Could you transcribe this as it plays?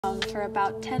for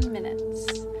about 10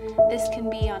 minutes. This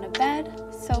can be on a bed,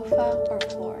 sofa, or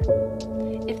floor.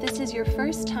 If this is your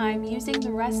first time using the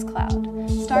rest cloud,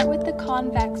 start with the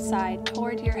convex side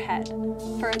toward your head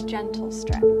for a gentle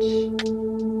stretch.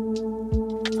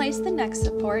 Place the neck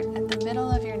support at the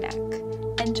middle of your neck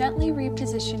and gently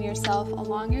reposition yourself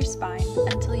along your spine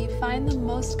until you find the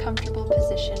most comfortable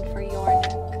position for your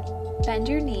neck. Bend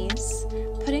your knees,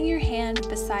 putting your hand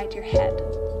beside your head.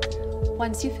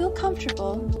 Once you feel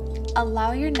comfortable,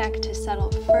 allow your neck to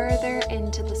settle further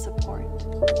into the support.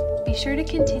 Be sure to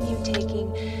continue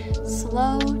taking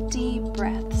slow, deep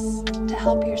breaths to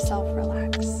help yourself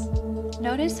relax.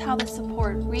 Notice how the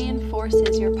support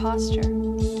reinforces your posture.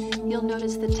 You'll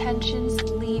notice the tensions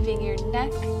leaving your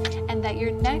neck and that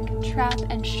your neck, trap,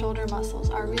 and shoulder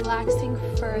muscles are relaxing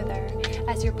further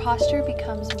as your posture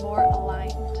becomes more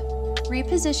aligned.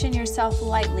 Reposition yourself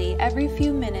lightly every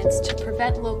few minutes to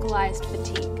prevent localized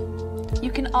fatigue.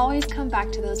 You can always come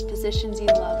back to those positions you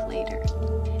love later.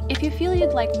 If you feel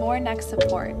you'd like more neck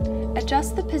support,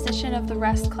 adjust the position of the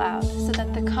rest cloud so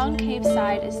that the concave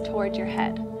side is toward your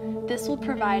head. This will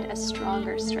provide a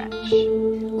stronger stretch.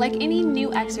 Like any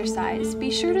new exercise, be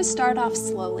sure to start off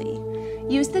slowly.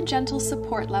 Use the gentle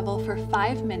support level for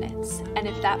 5 minutes, and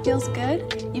if that feels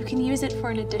good, you can use it for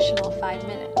an additional 5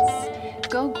 minutes.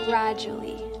 Go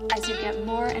gradually as you get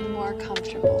more and more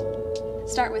comfortable.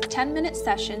 Start with 10-minute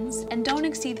sessions and don't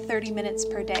exceed 30 minutes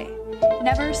per day.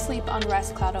 Never sleep on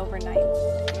rest cloud overnight.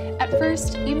 At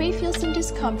first, you may feel some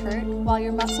discomfort while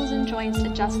your muscles and joints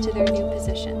adjust to their new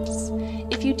positions.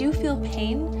 If you do feel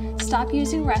pain, stop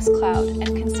using rest cloud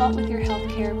and consult with your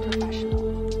healthcare professional.